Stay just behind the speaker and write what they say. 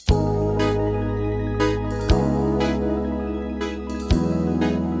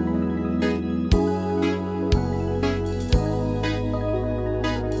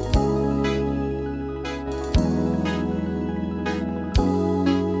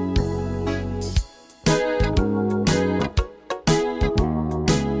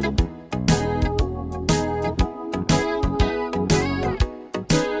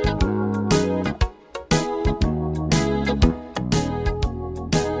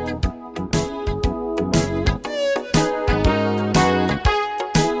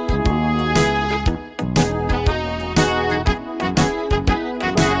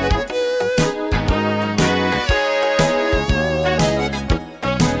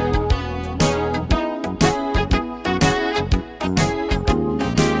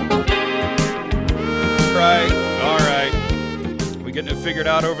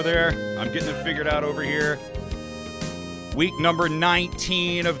figured out over there. I'm getting it figured out over here. Week number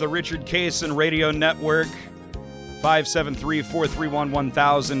 19 of the Richard Cason Radio Network.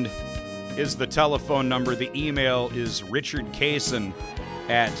 573-431-1000 is the telephone number. The email is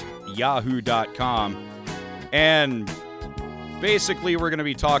richardcason@yahoo.com. And basically, we're going to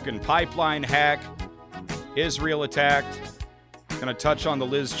be talking pipeline hack, Israel attacked. Going to touch on the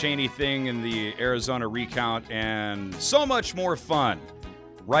Liz Cheney thing and the Arizona recount and so much more fun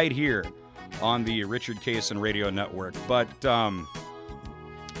right here on the Richard Cason Radio Network. But,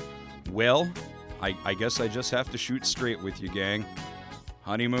 well, I guess I just have to shoot straight with you, gang.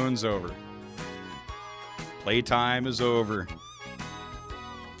 Honeymoon's over. Playtime is over.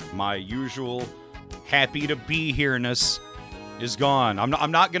 My usual happy to be here-ness is gone.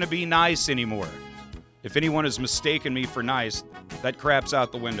 I'm not going to be nice anymore. If anyone has mistaken me for nice, that crap's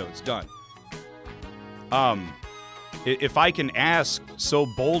out the window. It's done. If I can ask so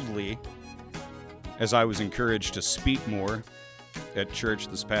boldly, as I was encouraged to speak more at church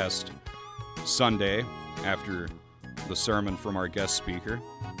this past Sunday after the sermon from our guest speaker,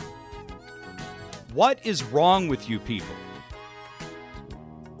 what is wrong with you people?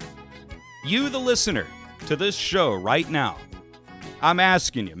 You, the listener to this show right now, I'm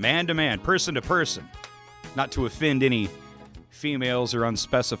asking you, man to man, person to person, not to offend any females or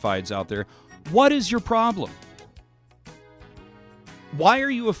unspecifieds out there, what is your problem? Why are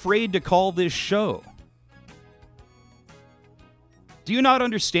you afraid to call this show? Do you not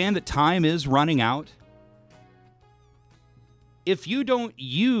understand that time is running out? If you don't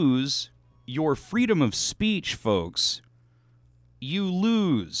use your freedom of speech, folks, you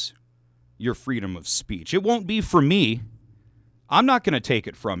lose your freedom of speech. It won't be for me. I'm not going to take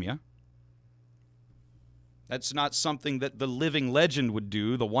it from you. That's not something that the living legend would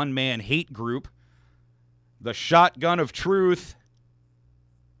do, the one-man hate group, the shotgun of truth,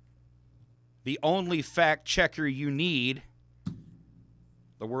 the only fact checker you need,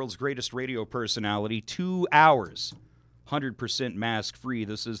 the world's greatest radio personality, 2 hours, 100% mask-free.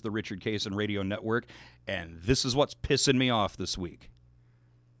 This is the Richard Cason Radio Network, and this is what's pissing me off this week.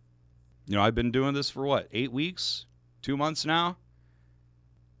 You know, I've been doing this for 8 weeks? 2 months now?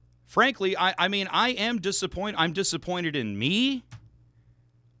 Frankly, I mean, I am disappointed. I'm disappointed in me.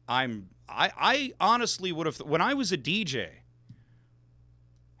 I honestly would have, when I was a DJ,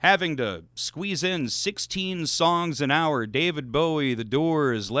 having to squeeze in 16 songs an hour, David Bowie, The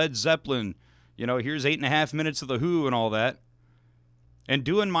Doors, Led Zeppelin, here's 8.5 minutes of The Who and all that, and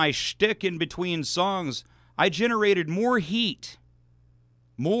doing my shtick in between songs, I generated more heat,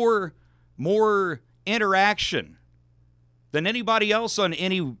 more interaction than anybody else on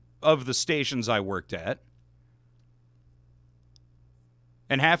any of the stations I worked at.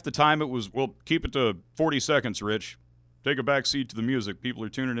 And half the time it was, well, keep it to 40 seconds, Rich. Take a back seat to the music. People are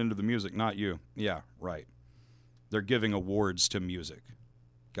tuning into the music, not you. Yeah, right. They're giving awards to music.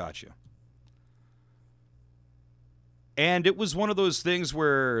 Gotcha. And it was one of those things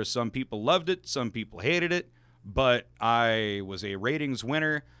where some people loved it, some people hated it, but I was a ratings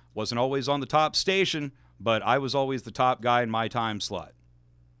winner. Wasn't always on the top station, but I was always the top guy in my time slot.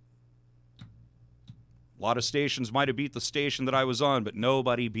 A lot of stations might have beat the station that I was on, but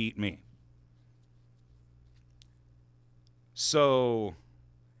nobody beat me. So,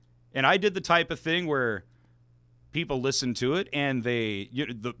 and I did the type of thing where people listened to it and the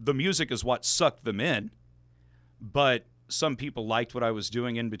music is what sucked them in, but some people liked what I was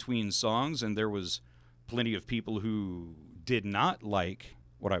doing in between songs, and there was plenty of people who did not like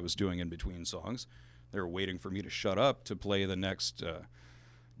what I was doing in between songs. They were waiting for me to shut up to play the next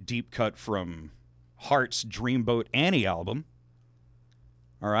deep cut from Heart's Dreamboat Annie album.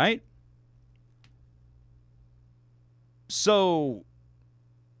 All right? So,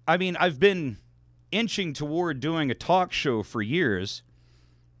 I mean, I've been inching toward doing a talk show for years.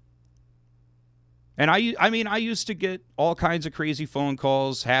 And I used to get all kinds of crazy phone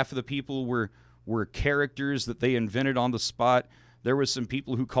calls. Half of the people were characters that they invented on the spot. There was some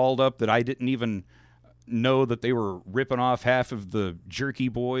people who called up that I didn't even know that they were ripping off half of the Jerky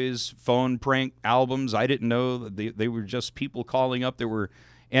Boys phone prank albums. I didn't know that they were just people calling up that were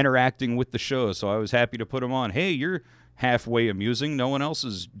interacting with the show. So I was happy to put them on. Hey, you're halfway amusing. No one else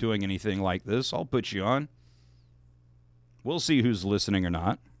is doing anything like this. I'll put you on. We'll see who's listening or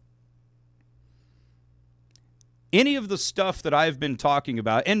not. Any of the stuff that I've been talking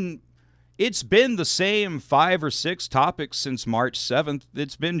about, and it's been the same 5 or 6 topics since March 7th.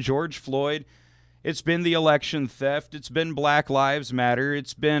 It's been George Floyd. It's been the election theft. It's been Black Lives Matter.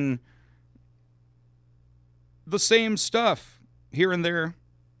 It's been the same stuff here and there.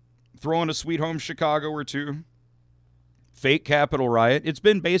 Throwing a Sweet Home Chicago or two. fake Capitol riot. It's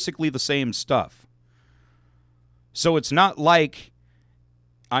been basically the same stuff. So it's not like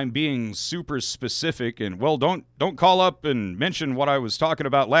I'm being super specific and, well, don't call up and mention what I was talking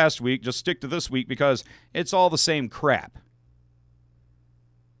about last week. Just stick to this week because it's all the same crap.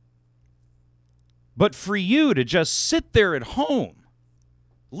 But for you to just sit there at home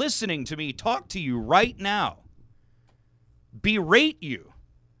listening to me talk to you right now, berate you,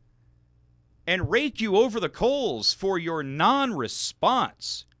 and rake you over the coals for your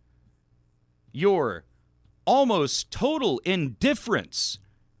non-response, your almost total indifference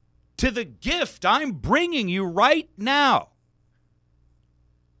to the gift I'm bringing you right now.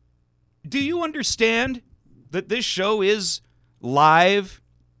 Do you understand that this show is live?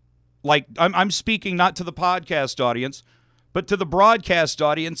 Like, I'm speaking not to the podcast audience, but to the broadcast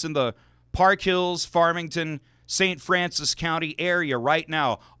audience in the Park Hills, Farmington, St. Francis County area right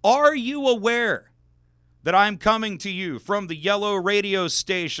now. Are you aware that I'm coming to you from the yellow radio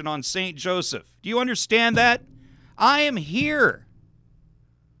station on St. Joseph? Do you understand that? I am here.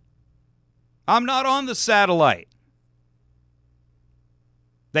 I'm not on the satellite.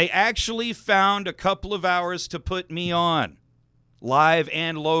 They actually found a couple of hours to put me on, live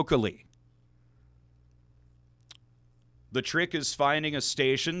and locally. The trick is finding a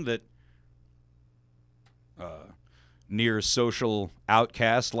station that near social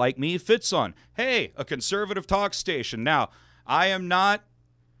outcast like me fits on. Hey, a conservative talk station. Now, I am not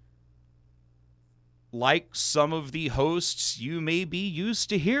like some of the hosts you may be used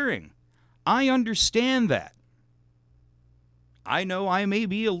to hearing. I understand that. I know I may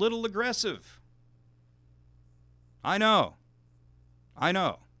be a little aggressive. I know.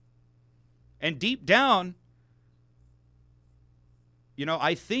 And deep down,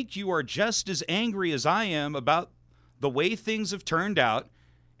 I think you are just as angry as I am about the way things have turned out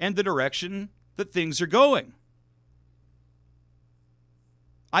and the direction that things are going.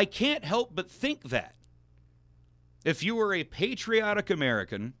 I can't help but think that if you were a patriotic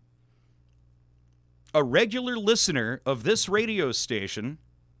American, a regular listener of this radio station,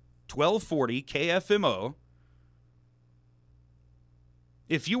 1240 KFMO,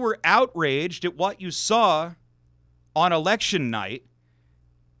 if you were outraged at what you saw on election night,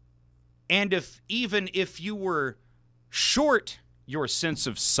 and even if you were short your sense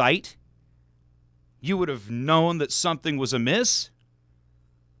of sight, you would have known that something was amiss.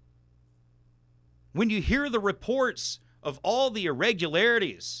 When you hear the reports of all the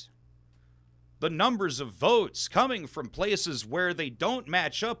irregularities, the numbers of votes coming from places where they don't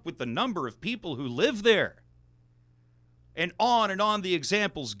match up with the number of people who live there, and on the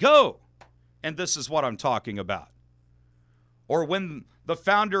examples go, and this is what I'm talking about. Or when the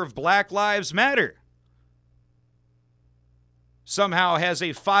founder of Black Lives Matter somehow has a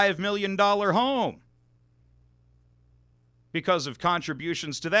 $5 million home because of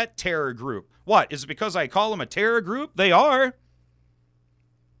contributions to that terror group. What? Is it because I call them a terror group? They are.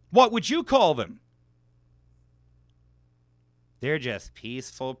 What would you call them? They're just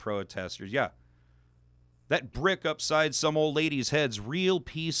peaceful protesters. Yeah. That brick upside some old lady's head's real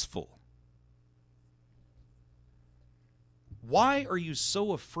peaceful. Why are you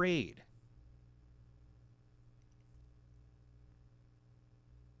so afraid?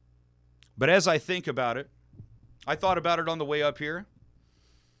 But as I think about it, I thought about it on the way up here,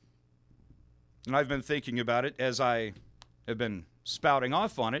 and I've been thinking about it as I have been spouting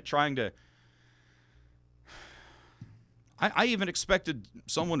off on it, trying to... I even expected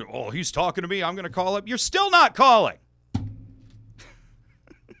someone to, he's talking to me, I'm going to call up. You're still not calling.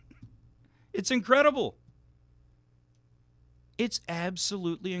 It's incredible. It's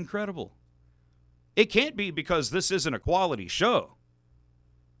absolutely incredible. It can't be because this isn't a quality show.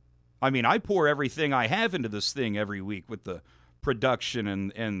 I mean, I pour everything I have into this thing every week with the production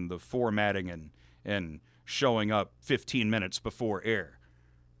and the formatting and showing up 15 minutes before air.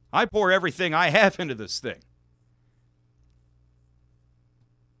 I pour everything I have into this thing.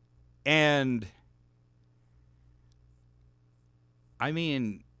 And, I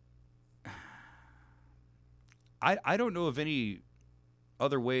mean, I don't know of any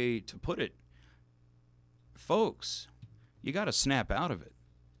other way to put it. Folks, you got to snap out of it.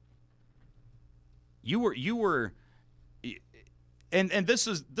 You were, and this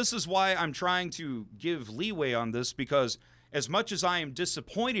is why I'm trying to give leeway on this, because as much as I am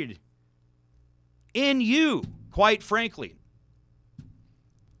disappointed in you, quite frankly,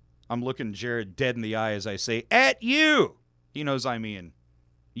 I'm looking Jared dead in the eye as I say, at you. He knows I mean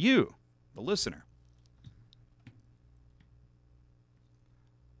you, the listener.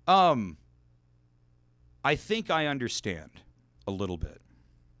 I think I understand a little bit.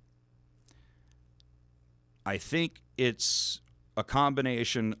 I think it's a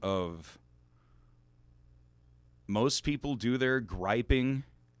combination of most people do their griping,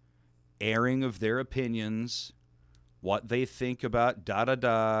 airing of their opinions, what they think about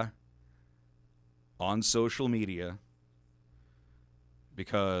da-da-da on social media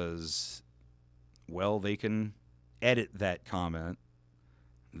because, well, they can edit that comment.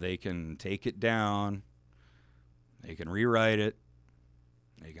 They can take it down. They can rewrite it.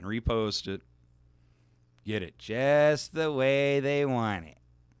 They can repost it. Get it just the way they want it.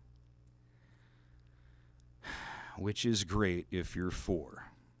 Which is great if you're for.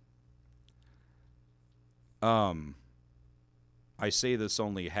 I say this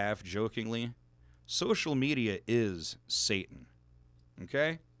only half jokingly. Social media is Satan.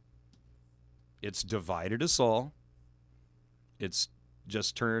 Okay? It's divided us all. It's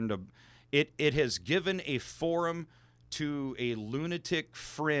just turned it has given a forum to a lunatic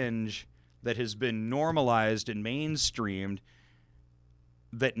fringe that has been normalized and mainstreamed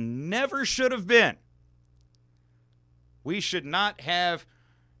that never should have been. We should not have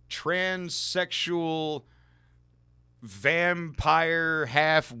transsexual, vampire,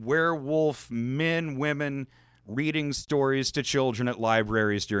 half werewolf men, women reading stories to children at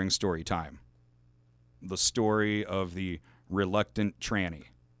libraries during story time. The story of the reluctant tranny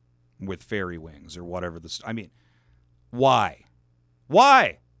with fairy wings or whatever. Why?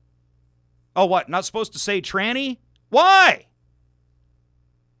 Why? Oh, what? Not supposed to say tranny? Why?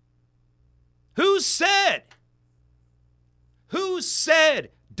 Who said? Who said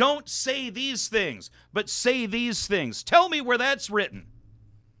don't say these things, but say these things? Tell me where that's written.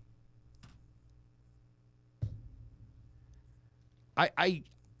 I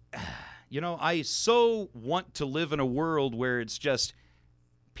so want to live in a world where it's just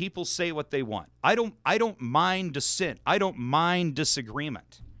people say what they want. I don't mind dissent. I don't mind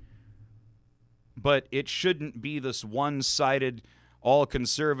disagreement. But it shouldn't be this one-sided, all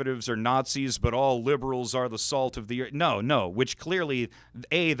conservatives are Nazis, but all liberals are the salt of the earth. No, which clearly,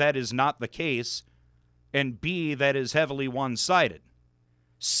 A, that is not the case, and B, that is heavily one-sided.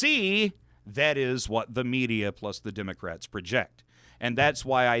 C, that is what the media plus the Democrats project. And that's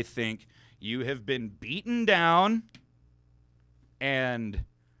why I think you have been beaten down and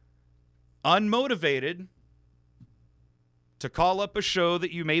unmotivated to call up a show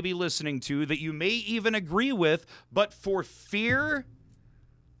that you may be listening to, that you may even agree with, but for fear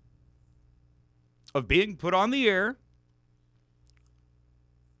of being put on the air,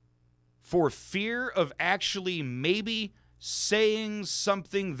 for fear of actually maybe saying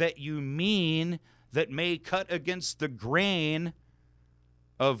something that you mean that may cut against the grain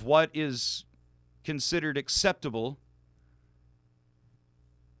of what is considered acceptable,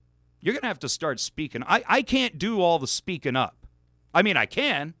 you're going to have to start speaking. I can't do all the speaking up. I mean, I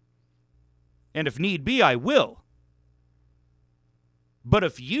can. And if need be, I will. But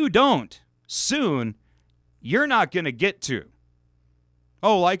if you don't, soon, you're not going to get to.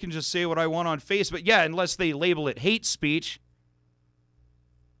 Oh, I can just say what I want on Facebook. Yeah, unless they label it hate speech.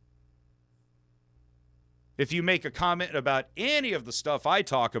 If you make a comment about any of the stuff I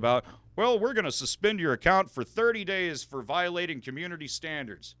talk about, well, we're going to suspend your account for 30 days for violating community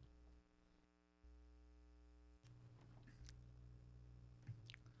standards.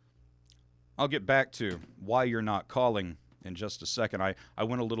 I'll get back to why you're not calling in just a second. I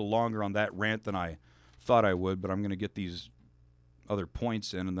went a little longer on that rant than I thought I would, but I'm going to get these other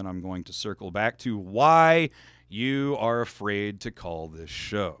points in, and then I'm going to circle back to why you are afraid to call this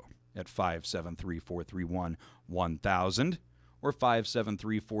show at 573-431-1000 or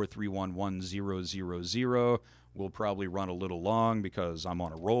 573-431-1000. We'll probably run a little long because I'm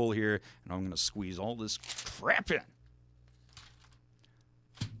on a roll here, and I'm going to squeeze all this crap in.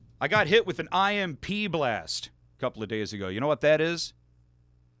 I got hit with an IMP blast a couple of days ago. You know what that is?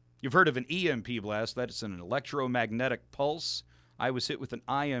 You've heard of an EMP blast. That is an electromagnetic pulse. I was hit with an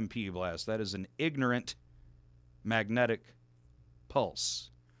IMP blast. That is an ignorant magnetic pulse.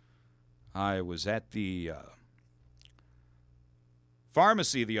 I was at the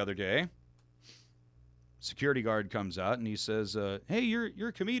pharmacy the other day. Security guard comes out and he says, hey, you're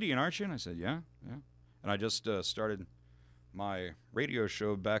a comedian, aren't you? And I said, yeah. And I just started my radio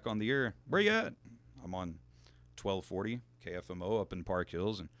show back on the air. Where you at? I'm on 1240 KFMO up in Park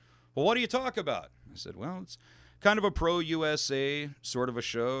Hills. And, well, what do you talk about? I said, well, it's kind of a pro-USA sort of a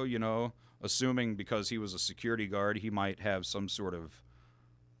show, you know, assuming because he was a security guard, he might have some sort of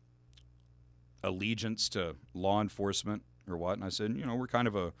allegiance to law enforcement or what. And I said, you know, we're kind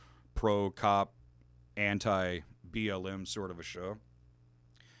of a pro-cop, anti-BLM sort of a show.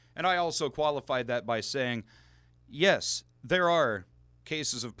 And I also qualified that by saying, yes, there are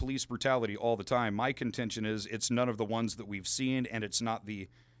cases of police brutality all the time. My contention is it's none of the ones that we've seen, and it's not the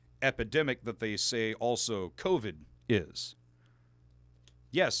epidemic that they say also COVID is.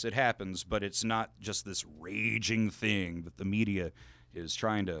 Yes, it happens, but it's not just this raging thing that the media is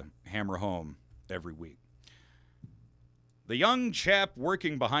trying to hammer home every week. The young chap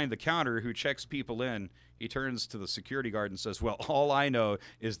working behind the counter who checks people in, he turns to the security guard and says, well, all I know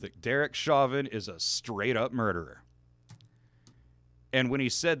is that Derek Chauvin is a straight-up murderer. And when he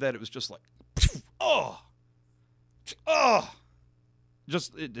said that, it was just like,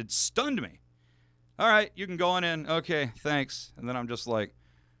 just it stunned me. All right, you can go on in. Okay, thanks. And then I'm just like,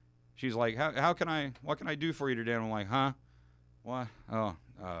 she's like, what can I do for you today? And I'm like, huh? What? Oh,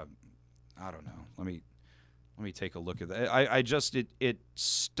 I don't know. Let me take a look at that. It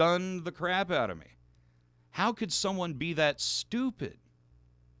stunned the crap out of me. How could someone be that stupid?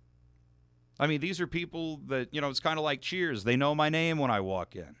 I mean, these are people that, it's kind of like Cheers. They know my name when I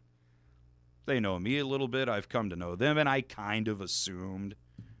walk in. They know me a little bit. I've come to know them, and I kind of assumed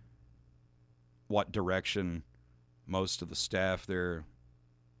what direction most of the staff there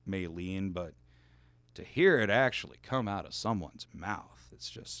may lean, but to hear it actually come out of someone's mouth, it's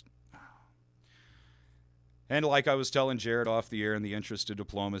just... And like I was telling Jared off the air, in the interest of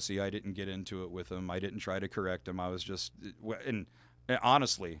diplomacy, I didn't get into it with him. I didn't try to correct him. I was just... And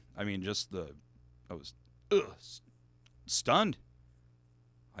honestly, I mean, I was stunned.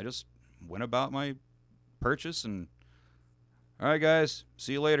 I just went about my purchase and, all right, guys,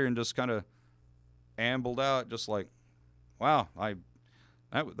 see you later, and just kind of ambled out, just like, wow,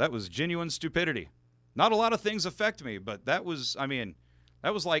 that was genuine stupidity. Not a lot of things affect me, but that was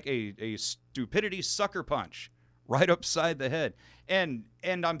like a stupidity sucker punch right upside the head. And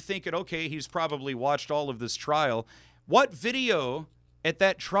I'm thinking, okay, he's probably watched all of this trial. What video at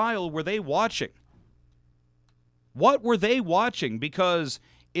that trial were they watching? What were they watching? Because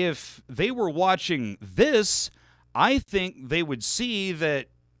if they were watching this, I think they would see that,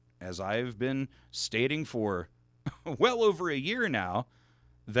 as I've been stating for well over a year now,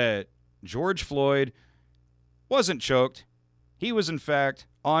 that George Floyd wasn't choked. He was, in fact,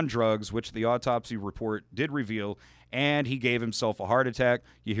 on drugs, which the autopsy report did reveal, and he gave himself a heart attack.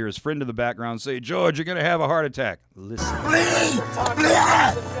 You hear his friend in the background say, George, you're going to have a heart attack. Listen. Please!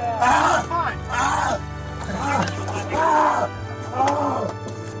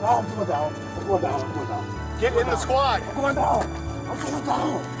 I'm going down. Get in the squad. I'm going down.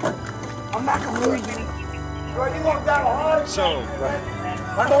 I'm not going to leave. You going down. So,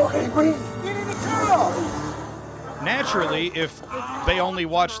 I can't breathe. Get in the car. Naturally, if they only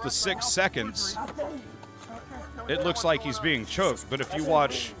watch the 6 seconds, it looks like he's being choked. But if you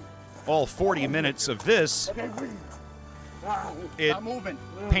watch all 40 minutes of this, it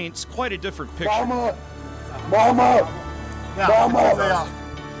paints quite a different picture. Mama! Mama!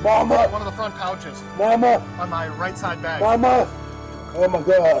 One of the front pouches. Mama! On my right side bag. Mama! Oh my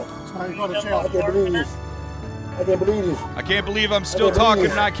God. That's how you go to jail. I can't believe this. I can't believe I'm still talking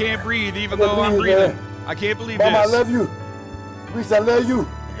and I can't breathe even though I'm breathing. I can't believe Mama, this. I love you. Reese, I love you. You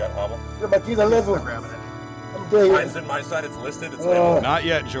got hobble? Yeah, my kids, I love you. I'm dead. Mine's in my side. It's listed. It's labeled. Not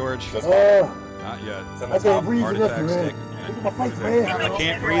yet, George. Just Not yet. it's in I the can't top. breathe Heart for nothing, attacks man. taken. Look at my face, man. I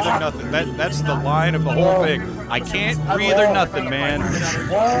can't breathe or nothing. That's the line of the whole thing. I can't breathe or nothing, man.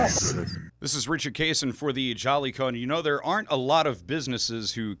 This is Richard Cason for the Jolly Cone. You know, there aren't a lot of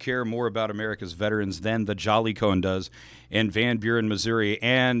businesses who care more about America's veterans than the Jolly Cone does in Van Buren, Missouri.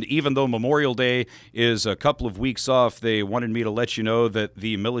 And even though Memorial Day is a couple of weeks off, they wanted me to let you know that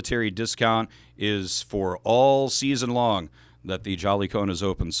the military discount is for all season long, that the Jolly Cone is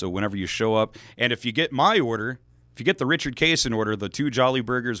open. So whenever you show up, and if you get my order, if you get the Richard Cason order, the 2 Jolly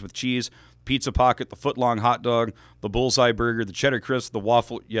Burgers with cheese, pizza pocket, the foot-long hot dog, the bullseye burger, the cheddar crisp, the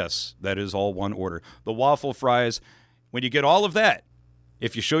waffle, yes, that is all one order. The waffle fries, when you get all of that,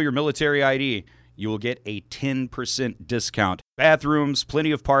 if you show your military ID, you will get a 10% discount. Bathrooms,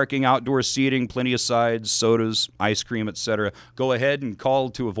 plenty of parking, outdoor seating, plenty of sides, sodas, ice cream, etc. Go ahead and call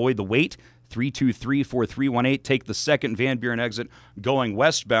to avoid the wait. 323-4318. Take the second Van Buren exit going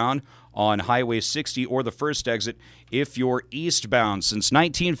westbound on Highway 60 or the first exit if you're eastbound. Since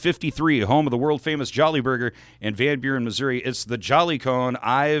 1953, home of the world-famous Jolly Burger in Van Buren, Missouri, it's the Jolly Cone.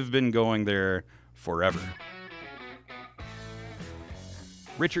 I've been going there forever.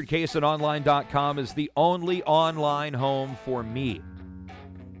 RichardCasonOnline.com is the only online home for me.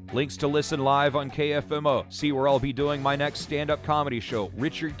 Links to listen live on KFMO. See where I'll be doing my next stand-up comedy show.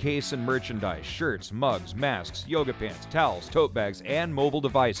 Richard Cason merchandise, shirts, mugs, masks, yoga pants, towels, tote bags, and mobile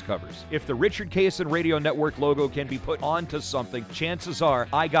device covers. If the Richard Cason Radio Network logo can be put onto something, chances are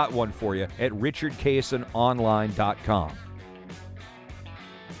I got one for you at RichardCasonOnline.com.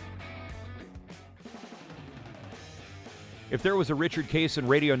 If there was a Richard Cason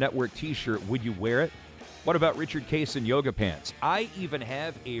Radio Network t-shirt, would you wear it? What about Richard Cason yoga pants? I even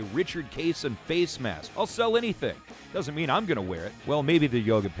have a Richard Cason face mask. I'll sell anything. Doesn't mean I'm going to wear it. Well, maybe the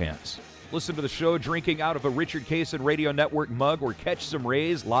yoga pants. Listen to the show drinking out of a Richard Cason Radio Network mug or catch some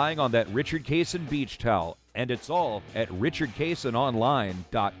rays lying on that Richard Cason beach towel. And it's all at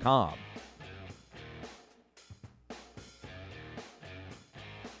richardcasononline.com.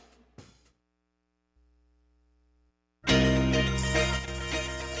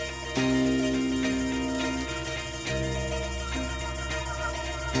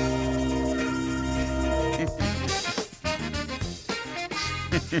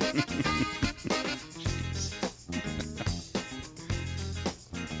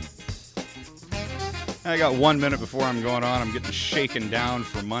 I got 1 minute before I'm going on. I'm getting shaken down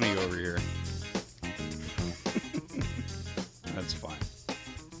for money over here. That's fine.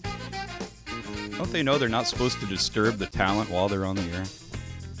 Don't they know they're not supposed to disturb the talent while they're on the air?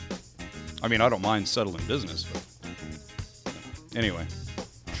 I mean, I don't mind settling business, but anyway.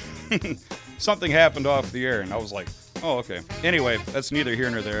 Something happened off the air, and I was like, oh, okay. Anyway, that's neither here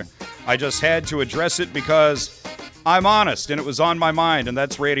nor there. I just had to address it because I'm honest, and it was on my mind, and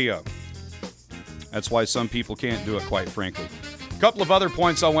that's radio. That's why some people can't do it, quite frankly. A couple of other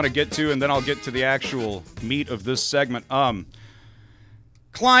points I want to get to, and then I'll get to the actual meat of this segment.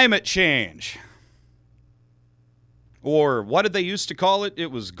 Climate change. Or what did they used to call it?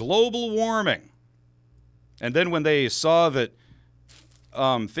 It was global warming. And then when they saw that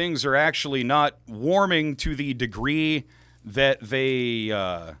things are actually not warming to the degree that they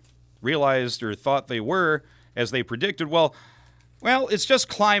realized or thought they were, as they predicted, well, it's just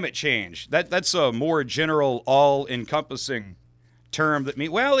climate change. That's a more general, all-encompassing term that means,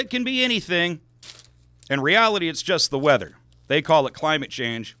 well, it can be anything. In reality, it's just the weather. They call it climate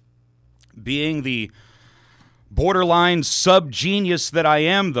change. Being the borderline sub-genius that I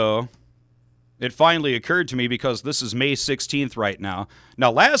am, though, it finally occurred to me because this is May 16th right now.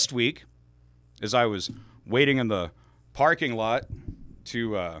 Now, last week, as I was waiting in the parking lot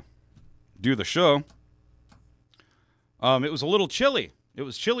to do the show, it was a little chilly. It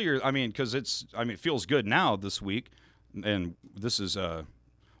was chillier, because it feels good now this week. And this is,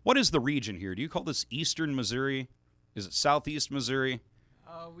 what is the region here? Do you call this eastern Missouri? Is it southeast Missouri?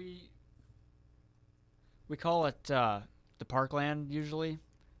 We call it the Parkland usually.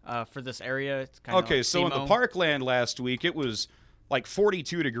 For this area, it's kind of okay. Like So in SEMO. the Parkland last week, it was like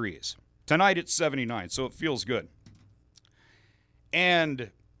 42 degrees. Tonight it's 79, so it feels good. And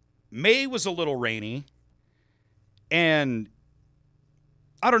May was a little rainy, and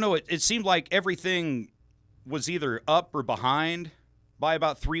I don't know. It seemed like everything was either up or behind by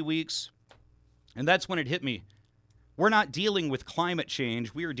about 3 weeks, and that's when it hit me. We're not dealing with climate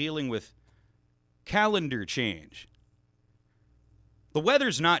change. We are dealing with calendar change. The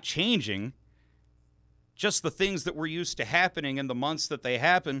weather's not changing, just the things that were used to happening in the months that they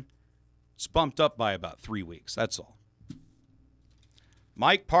happen, it's bumped up by about 3 weeks, that's all.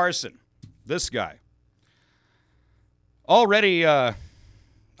 Mike Parson, this guy. Already, and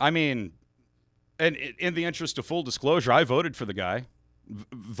in the interest of full disclosure, I voted for the guy.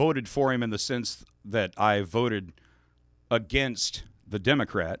 Voted for him in the sense that I voted against the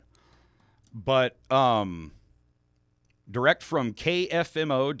Democrat. But, direct from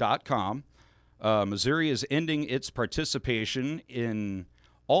KFMO.com, Missouri is ending its participation in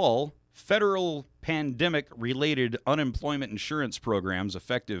all federal pandemic-related unemployment insurance programs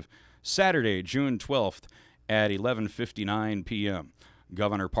effective Saturday, June 12th at 11:59 p.m.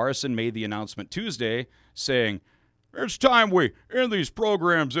 Governor Parson made the announcement Tuesday, saying, "It's time we end these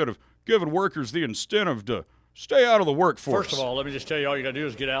programs that have given workers the incentive to stay out of the workforce." First of all, let me just tell you, all you got to do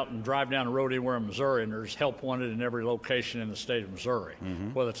is get out and drive down the road anywhere in Missouri, and there's help wanted in every location in the state of Missouri.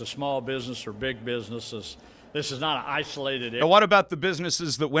 Whether it's a small business or big businesses, this is not an isolated area. Now, what about the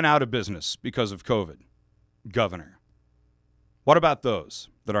businesses that went out of business because of COVID, Governor? What about those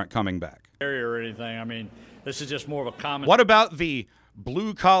that aren't coming back? Or anything. This is just more of a common. What about the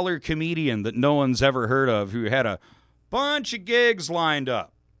blue-collar comedian that no one's ever heard of who had a bunch of gigs lined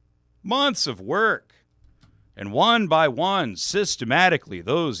up, months of work? And one by one, systematically,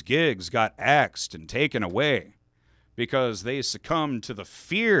 those gigs got axed and taken away because they succumbed to the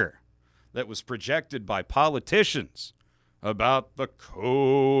fear that was projected by politicians about the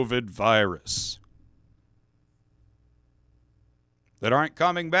COVID virus that aren't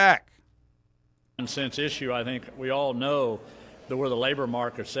coming back. Sense issue. I think we all know that where the labor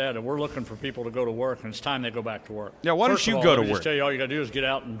market's at, and we're looking for people to go to work, and it's time they go back to work. Yeah, why don't First you of all, go let to me work? Just tell you, all you got to do is get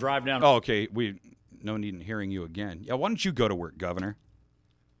out and drive down. Oh, okay. No need in hearing you again. Yeah, why don't you go to work, Governor?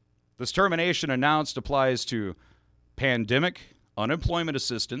 This termination announced applies to pandemic unemployment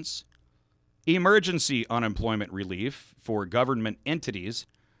assistance, emergency unemployment relief for government entities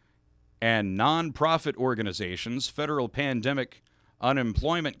and nonprofit organizations, federal pandemic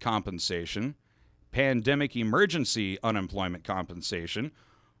unemployment compensation, pandemic emergency unemployment compensation,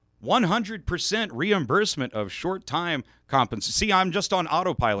 100% reimbursement of short-time compensation. See, I'm just on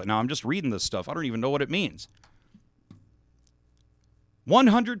autopilot now. I'm just reading this stuff. I don't even know what it means.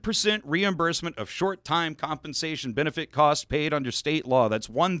 100% reimbursement of short-time compensation benefit costs paid under state law. That's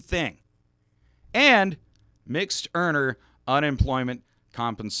one thing. And mixed earner unemployment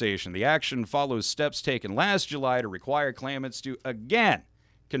compensation. The action follows steps taken last July to require claimants to again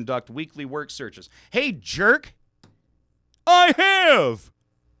conduct weekly work searches. Hey, jerk! I have!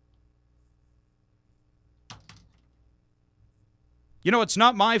 You know, it's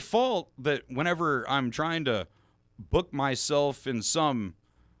not my fault that whenever I'm trying to book myself in some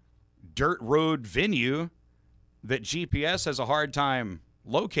dirt road venue that GPS has a hard time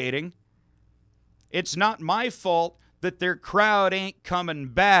locating. It's not my fault that their crowd ain't coming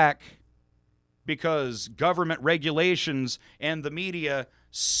back because government regulations and the media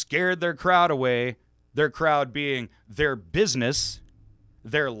scared their crowd away, their crowd being their business,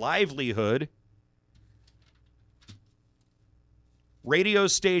 their livelihood. Radio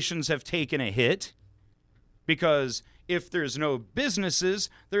stations have taken a hit because if there's no businesses,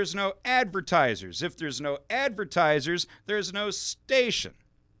 there's no advertisers. If there's no advertisers, there's no station.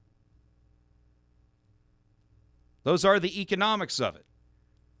 Those are the economics of it.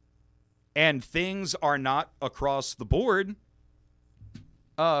 And things are not across the board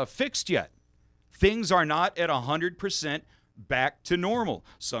fixed yet. Things are not at 100% back to normal.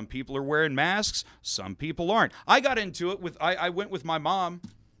 Some people are wearing masks. Some people aren't. I got into it with, I went with my mom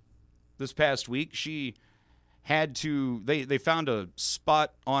this past week. She had to, they found a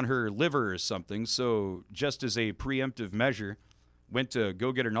spot on her liver or something. So just as a preemptive measure, went to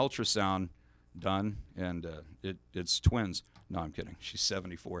go get an ultrasound done, and it's twins. No, I'm kidding. She's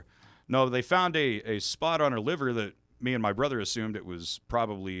 74. No, they found a spot on her liver that me and my brother assumed it was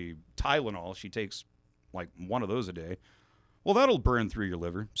probably Tylenol. She takes like one of those a day. Well, that'll burn through your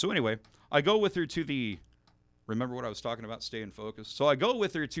liver. So anyway, I go with her to the, remember what I was talking about, staying focused? So I go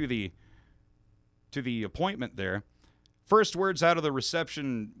with her to the appointment there. First words out of the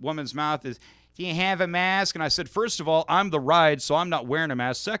reception woman's mouth is, "Do you have a mask?" And I said, first of all, I'm the ride, so I'm not wearing a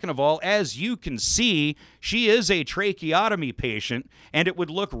mask. Second of all, as you can see, she is a tracheotomy patient, and it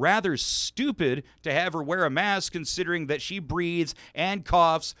would look rather stupid to have her wear a mask considering that she breathes and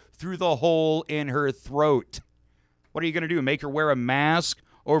coughs through the hole in her throat. What are you going to do, make her wear a mask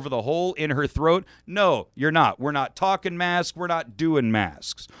over the hole in her throat? No, you're not. We're not talking masks. We're not doing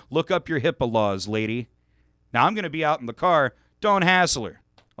masks. Look up your HIPAA laws, lady. Now, I'm going to be out in the car. Don't hassle her.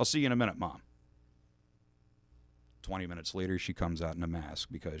 I'll see you in a minute, Mom. 20 minutes later, she comes out in a mask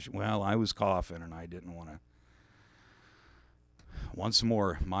because, well, I was coughing and I didn't want to. Once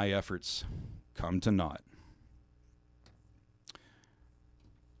more, my efforts come to naught.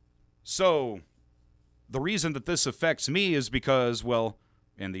 So, the reason that this affects me is because, well,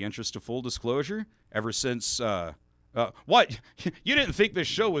 in the interest of full disclosure, ever since, what? You didn't think this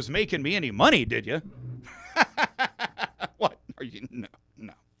show was making me any money, did you? What? Are you?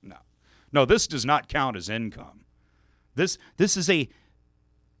 No, this does not count as income. This is a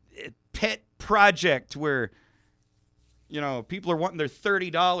pet project where, you know, people are wanting their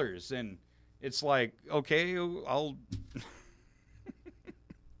 $30 and it's like, okay,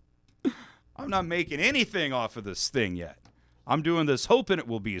 I'm not making anything off of this thing yet. I'm doing this hoping it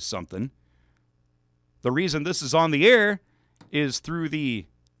will be something. The reason this is on the air is through the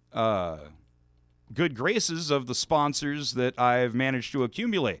good graces of the sponsors that I've managed to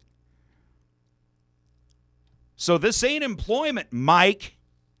accumulate. So this ain't employment, Mike.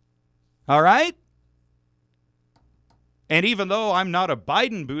 All right? And even though I'm not a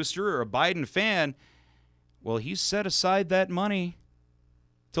Biden booster or a Biden fan, well, he set aside that money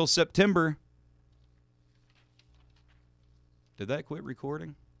till September. Did that quit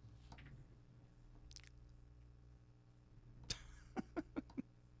recording?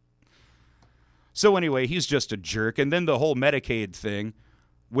 So anyway, he's just a jerk. And then the whole Medicaid thing,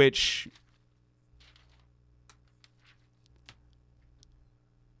 which,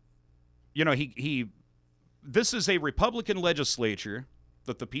 you know, this is a Republican legislature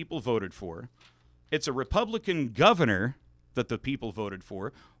that the people voted for. It's a Republican governor that the people voted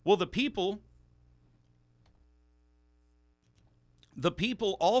for. Well, the people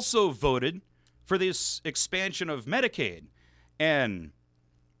also voted for this expansion of Medicaid. And,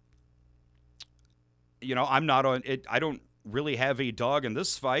 you know, I'm not on it. I don't really have a dog in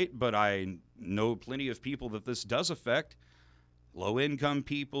this fight, but I know plenty of people that this does affect. Low-income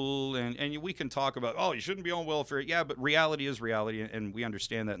people, and we can talk about, oh, you shouldn't be on welfare. Yeah, but reality is reality, and we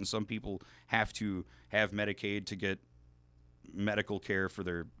understand that, and some people have to have Medicaid to get medical care for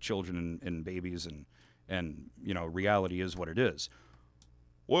their children and babies, and reality is what it is.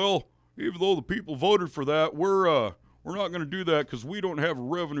 Well, even though the people voted for that, we're not going to do that because we don't have a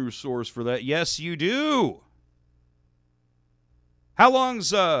revenue source for that. Yes, you do. How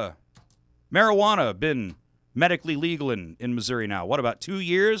long's marijuana been medically legal in Missouri now? What, about 2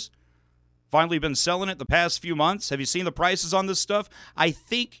 years? Finally been selling it the past few months? Have you seen the prices on this stuff? I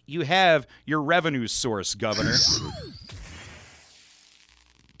think you have your revenue source, Governor.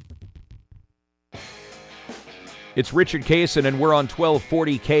 It's Richard Cason, and we're on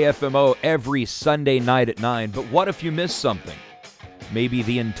 1240 KFMO every Sunday night at 9. But what if you missed something? Maybe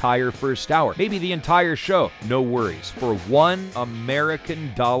the entire first hour. Maybe the entire show. No worries. For $1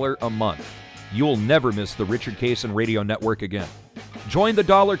 American dollar a month, you'll never miss the Richard Cason Radio Network again. Join the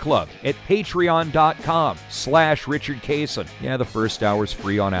Dollar Club at patreon.com/Richard Cason. Yeah, the first hour's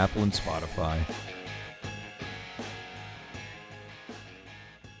free on Apple and Spotify.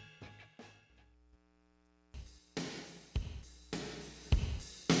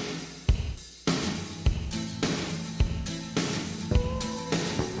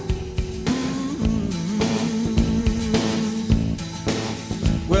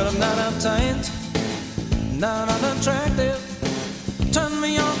 Well, I'm not uptight, not unattractive. Turn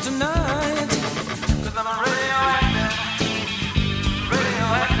me on tonight, 'cause I'm a radioactive,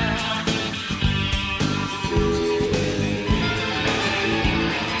 radioactive.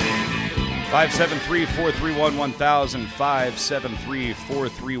 573-431-1000,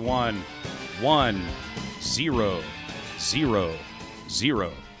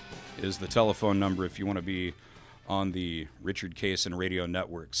 573-431-1000 is the telephone number if you want to be on the Richard Cason Radio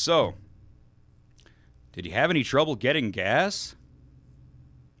Network. So, did you have any trouble getting gas?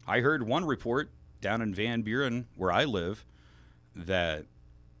 I heard one report down in Van Buren, where I live, that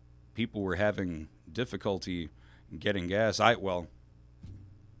people were having difficulty getting gas. I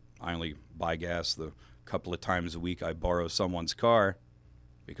only buy gas the couple of times a week I borrow someone's car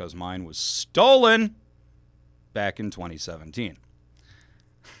because mine was stolen back in 2017.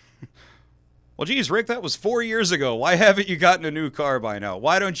 Well, geez, Rick, that was 4 years ago. Why haven't you gotten a new car by now?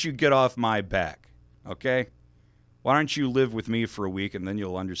 Why don't you get off my back, okay? Why don't you live with me for a week, and then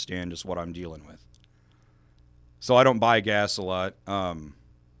you'll understand just what I'm dealing with. So I don't buy gas a lot. Paying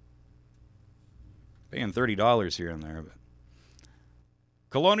 $30 here and there. But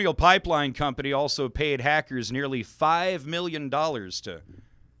Colonial Pipeline Company also paid hackers nearly $5 million to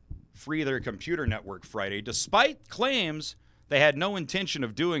free their computer network Friday, despite claims they had no intention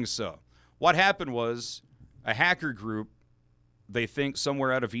of doing so. What happened was a hacker group, they think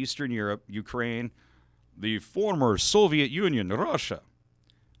somewhere out of Eastern Europe, Ukraine, the former Soviet Union, Russia,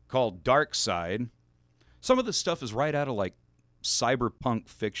 called DarkSide. Some of this stuff is right out of like cyberpunk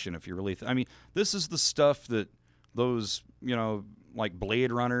fiction, if you really this is the stuff that those, like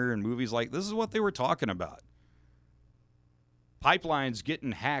Blade Runner and movies like this is what they were talking about. Pipelines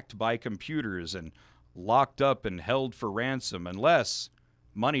getting hacked by computers and locked up and held for ransom unless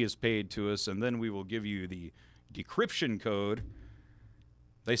money is paid to us, and then we will give you the decryption code.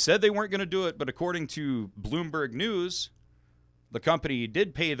 They said they weren't going to do it, but according to Bloomberg News, the company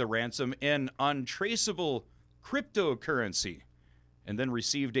did pay the ransom in untraceable cryptocurrency and then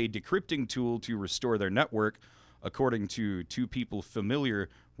received a decrypting tool to restore their network, according to two people familiar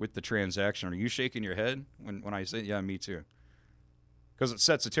with the transaction. Are you shaking your head when I say, yeah, me too? Because it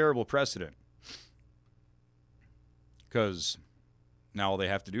sets a terrible precedent. Because now all they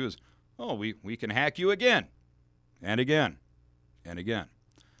have to do is, we can hack you again and again and again.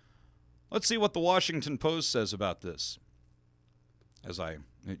 Let's see what the Washington Post says about this.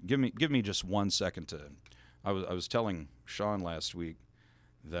 Give me just 1 second to. I was telling Sean last week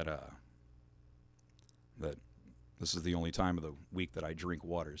that this is the only time of the week that I drink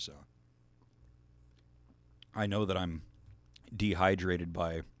water, so I know that I'm dehydrated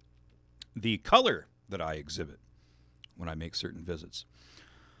by the color that I exhibit when I make certain visits.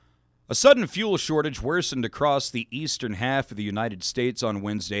 A sudden fuel shortage worsened across the eastern half of the United States on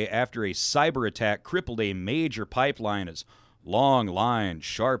Wednesday after a cyber attack crippled a major pipeline as long lines,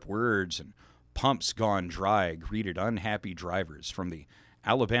 sharp words, and pumps gone dry greeted unhappy drivers from the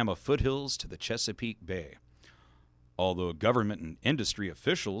Alabama foothills to the Chesapeake Bay. Although government and industry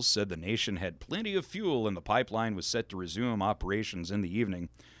officials said the nation had plenty of fuel and the pipeline was set to resume operations in the evening,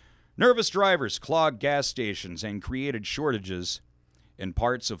 nervous drivers clogged gas stations and created shortages in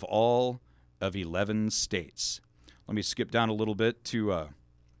parts of all of 11 states. Let me skip down a little bit to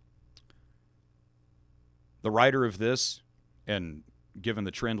The writer of this, and given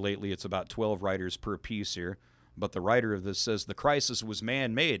the trend lately, it's about 12 writers per piece here, but the writer of this says the crisis was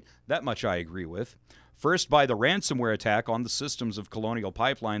man-made. That much I agree with. First, by the ransomware attack on the systems of Colonial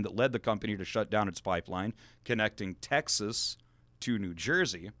Pipeline that led the company to shut down its pipeline connecting Texas to New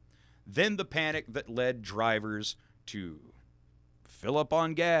Jersey. Then the panic that led drivers to fill up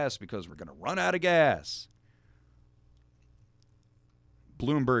on gas because we're going to run out of gas.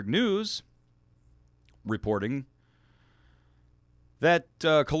 Bloomberg News reporting that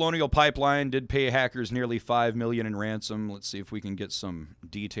Colonial Pipeline did pay hackers nearly $5 million in ransom. Let's see if we can get some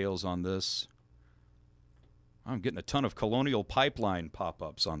details on this. I'm getting a ton of Colonial Pipeline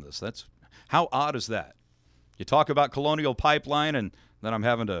pop-ups on this. That's how odd is that? You talk about Colonial Pipeline, and then I'm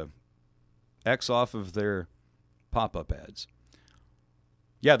having to X off of their pop-up ads.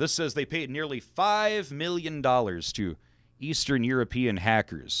 Yeah, this says they paid nearly $5 million to Eastern European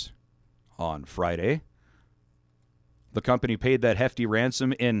hackers on Friday. The company paid that hefty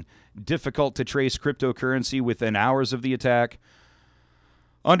ransom in difficult-to-trace cryptocurrency within hours of the attack,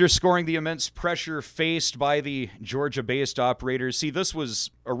 underscoring the immense pressure faced by the Georgia-based operators. See, this was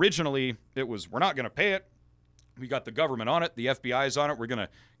originally, we're not going to pay it. We got the government on it. The FBI's on it. We're going to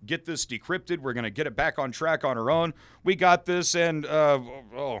get this decrypted. We're going to get it back on track on our own. We got this, and,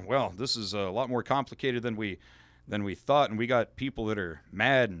 this is a lot more complicated than we thought, and we got people that are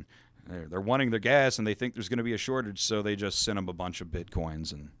mad, and they're wanting their gas, and they think there's going to be a shortage, so they just sent them a bunch of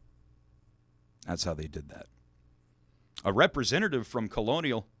Bitcoins, and that's how they did that. A representative from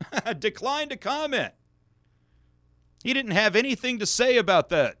Colonial declined to comment. He didn't have anything to say about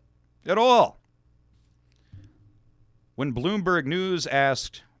that at all. When Bloomberg News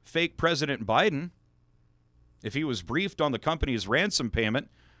asked fake President Biden if he was briefed on the company's ransom payment,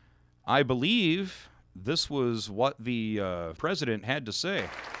 I believe this was what the president had to say.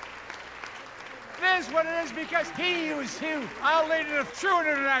 It is what it is because he was violated of true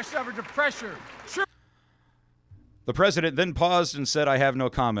international effort to pressure. The president then paused and said, I have no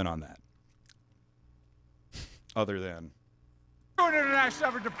comment on that. Other than True international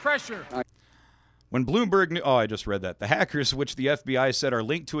effort to pressure. When Bloomberg knew, I just read that. The hackers, which the FBI said are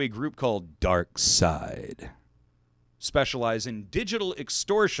linked to a group called Dark Side, specialize in digital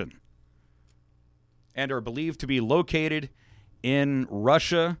extortion and are believed to be located in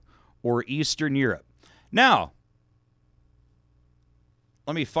Russia or Eastern Europe. Now,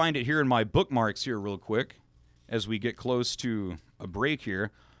 let me find it here in my bookmarks here real quick as we get close to a break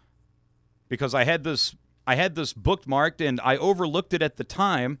here, because I had this bookmarked and I overlooked it at the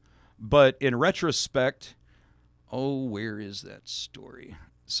time, but in retrospect, where is that story?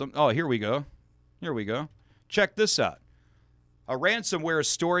 Here we go. Check this out. A ransomware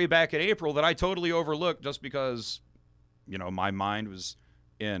story back in April that I totally overlooked just because, my mind was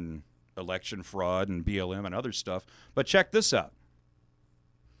in election fraud and BLM and other stuff. But check this out.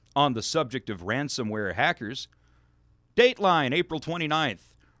 On the subject of ransomware hackers, Dateline, April 29th.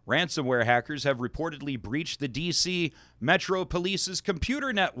 Ransomware hackers have reportedly breached the D.C. Metro Police's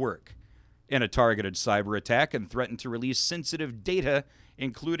computer network in a targeted cyber attack and threatened to release sensitive data,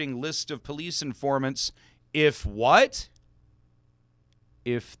 including list of police informants, if what?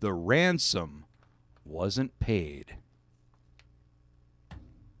 If the ransom wasn't paid.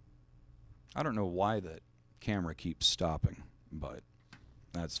 I don't know why that camera keeps stopping, but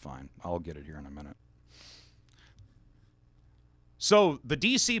that's fine. I'll get it here in a minute. So the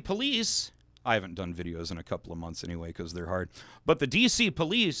D.C. police, I haven't done videos in a couple of months anyway because they're hard, but the D.C.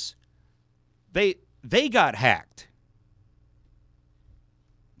 police, they got hacked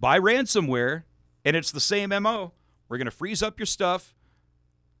by ransomware, and it's the same MO. We're going to freeze up your stuff,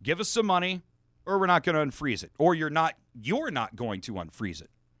 give us some money, or we're not going to unfreeze it, or you're not going to unfreeze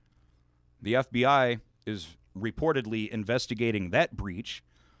it. The FBI is reportedly investigating that breach.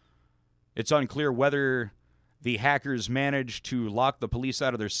 It's unclear whether the hackers managed to lock the police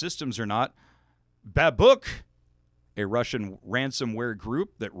out of their systems or not. Babuk, a Russian ransomware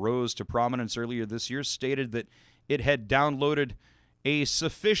group that rose to prominence earlier this year, stated that it had downloaded a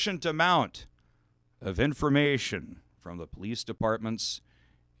sufficient amount of information from the police department's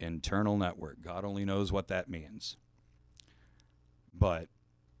internal network. God only knows what that means. But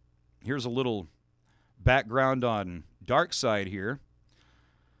here's a little background on Dark Side here.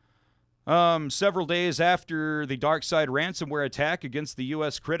 Several days after the Dark Side ransomware attack against the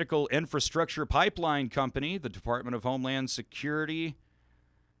U.S. critical infrastructure pipeline company, the Department of Homeland Security,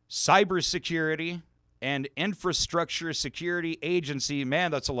 Cybersecurity, and Infrastructure Security Agency,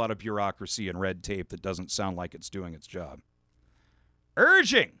 man, that's a lot of bureaucracy and red tape that doesn't sound like it's doing its job,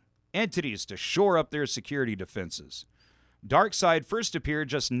 urging entities to shore up their security defenses. Dark Side first appeared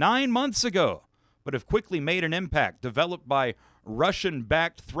just 9 months ago but have quickly made an impact. Developed by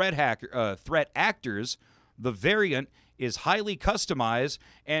Russian-backed threat actors, the variant is highly customized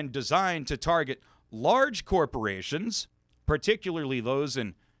and designed to target large corporations, particularly those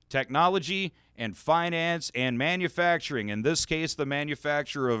in technology and finance and manufacturing. In this case, the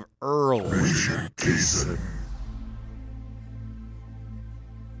manufacturer of Earl. Cason.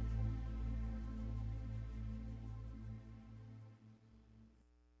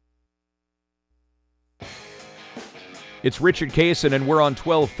 It's Richard Cason, and we're on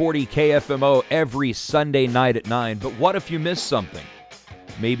 1240 KFMO every Sunday night at 9. But what if you missed something?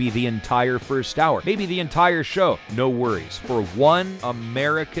 Maybe the entire first hour, maybe the entire show. No worries. For $1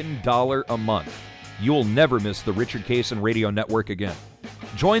 American a month, you'll never miss the Richard Cason Radio Network again.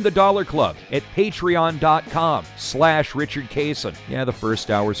 Join the Dollar Club at patreon.com/Richard Cason. Yeah, the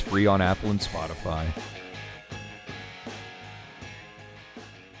first hour's free on Apple and Spotify.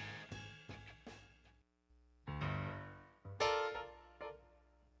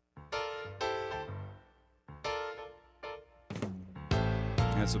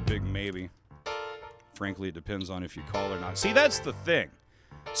 That's a big maybe. Frankly, it depends on if you call or not. See, that's the thing.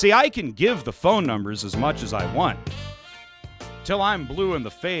 See, I can give the phone numbers as much as I want till I'm blue in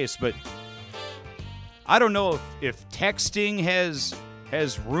the face, but I don't know if texting has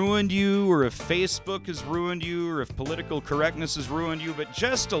ruined you, or if Facebook has ruined you, or if political correctness has ruined you, but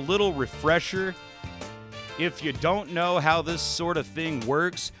just a little refresher. If you don't know how this sort of thing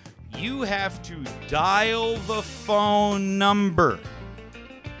works, you have to dial the phone number.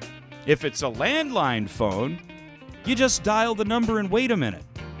 If it's a landline phone, you just dial the number and wait a minute.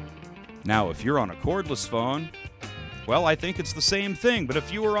 Now, if you're on a cordless phone, well, I think it's the same thing. But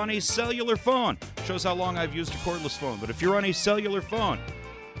if you were on a cellular phone, shows how long I've used a cordless phone. But if you're on a cellular phone,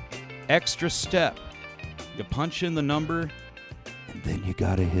 extra step. You punch in the number, and then you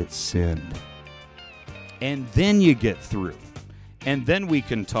gotta hit send. And then you get through. And then we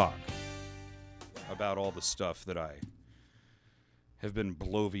can talk about all the stuff that I have been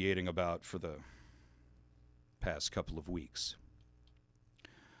bloviating about for the past couple of weeks.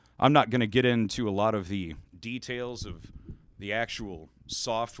 I'm not going to get into a lot of the details of the actual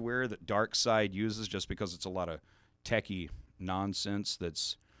software that DarkSide uses, just because it's a lot of techie nonsense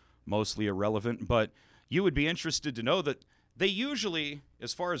that's mostly irrelevant, but you would be interested to know that they usually,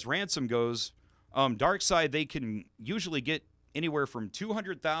 as far as ransom goes, DarkSide, they can usually get anywhere from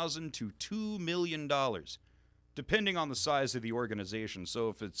 $200,000 to $2 million, depending on the size of the organization. So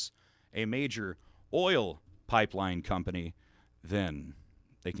if it's a major oil pipeline company, then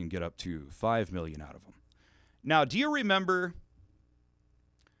they can get up to $5 million out of them. Now, do you remember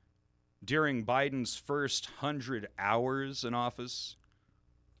during Biden's first 100 hours in office,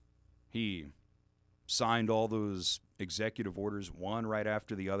 he signed all those executive orders, one right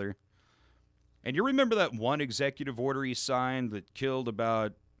after the other? And you remember that one executive order he signed that killed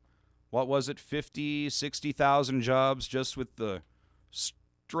about, what was it, 50, 60,000 jobs just with the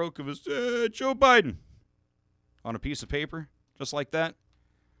stroke of his Joe Biden on a piece of paper, just like that?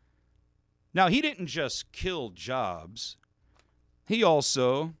 Now, he didn't just kill jobs. He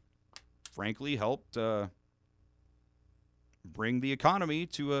also, frankly, helped bring the economy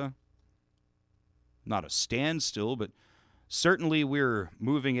to not a standstill, but certainly we're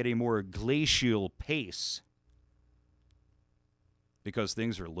moving at a more glacial pace, because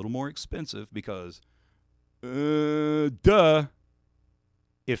things are a little more expensive, because, if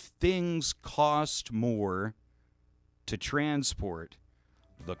things cost more to transport,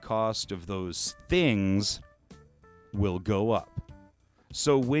 the cost of those things will go up.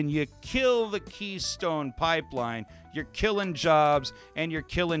 So when you kill the Keystone Pipeline, you're killing jobs, and you're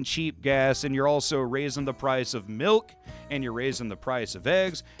killing cheap gas, and you're also raising the price of milk, and you're raising the price of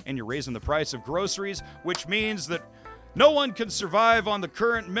eggs, and you're raising the price of groceries, which means that no one can survive on the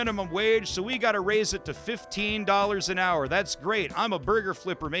current minimum wage, so we got to raise it to $15 an hour. That's great. I'm a burger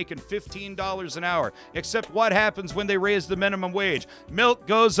flipper making $15 an hour. Except what happens when they raise the minimum wage? Milk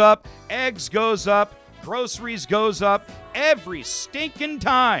goes up, eggs goes up, groceries goes up, every stinking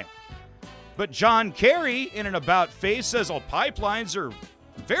time. But John Kerry, in an about-face, says all pipelines are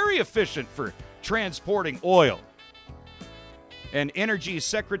very efficient for transporting oil. And Energy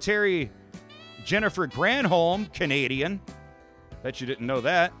Secretary Jennifer Granholm, Canadian, bet you didn't know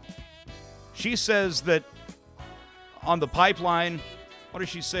that, she says that on the pipeline, what is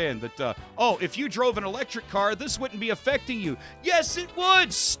she saying? That, if you drove an electric car, this wouldn't be affecting you. Yes, it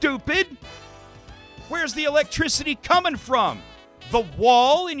would, stupid! Where's the electricity coming from? The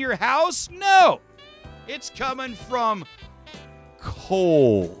wall in your house? No! It's coming from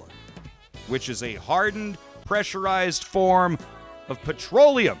coal, which is a hardened, pressurized form of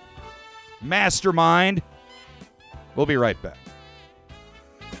petroleum. mastermind. We'll be right back.